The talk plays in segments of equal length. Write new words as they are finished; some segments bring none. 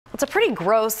It's a pretty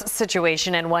gross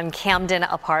situation in one Camden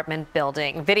apartment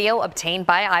building. Video obtained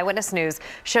by Eyewitness News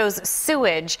shows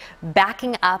sewage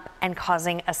backing up and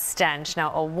causing a stench.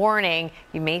 Now, a warning,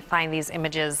 you may find these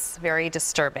images very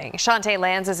disturbing. Chantee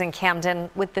Lans is in Camden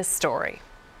with this story.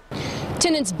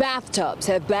 Tenants' bathtubs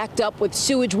have backed up with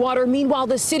sewage water. Meanwhile,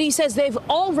 the city says they've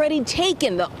already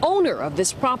taken the owner of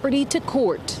this property to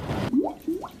court.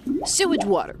 Sewage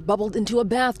water bubbled into a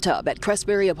bathtub at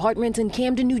Crestberry Apartments in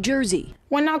Camden, New Jersey.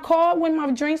 When I called, when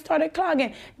my drain started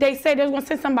clogging, they said they was going to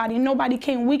send somebody. Nobody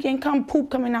came. We can come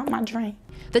poop coming out my drain.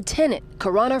 The tenant,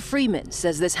 Karana Freeman,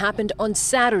 says this happened on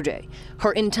Saturday.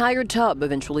 Her entire tub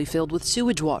eventually filled with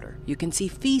sewage water. You can see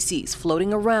feces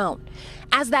floating around.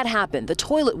 As that happened, the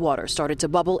toilet water started to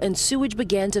bubble and sewage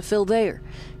began to fill there.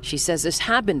 She says this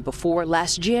happened before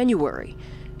last January.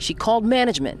 She called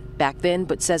management back then,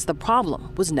 but says the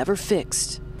problem was never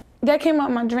fixed. That came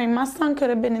out my drain. My son could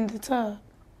have been in the tub.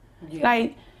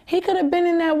 Like, he could have been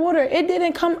in that water. It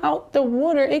didn't come out the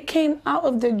water. It came out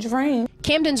of the drain.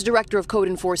 Camden's director of code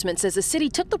enforcement says the city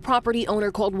took the property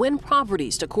owner called Wynn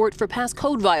Properties to court for past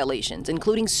code violations,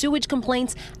 including sewage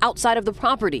complaints outside of the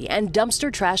property and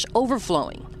dumpster trash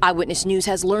overflowing. Eyewitness News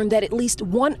has learned that at least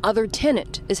one other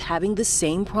tenant is having the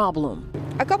same problem.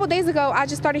 A couple days ago, I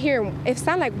just started hearing it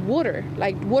sounded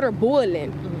like water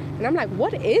boiling. And I'm like,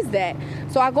 what is that?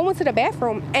 So I go into the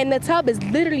bathroom and the tub is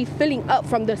literally filling up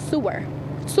from the sewer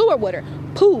water,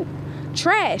 poop,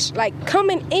 trash, like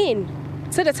coming in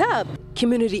to the tub.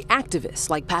 Community activists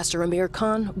like Pastor Amir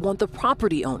Khan want the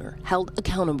property owner held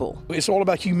accountable. It's all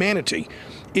about humanity.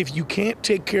 If you can't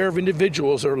take care of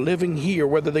individuals that are living here,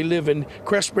 whether they live in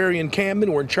Crestberry and Camden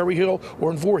or in Cherry Hill or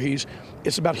in Voorhees,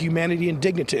 it's about humanity and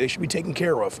dignity. They should be taken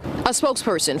care of. A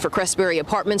spokesperson for Crestberry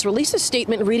Apartments released a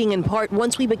statement reading in part,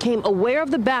 "Once we became aware of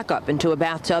the backup into a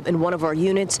bathtub in one of our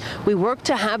units, we worked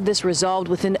to have this resolved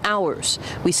within hours.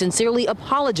 We sincerely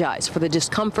apologize for the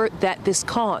discomfort that this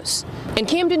caused." In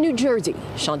Camden, New Jersey,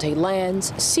 Chantee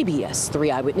Lans, CBS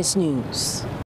 3 Eyewitness News.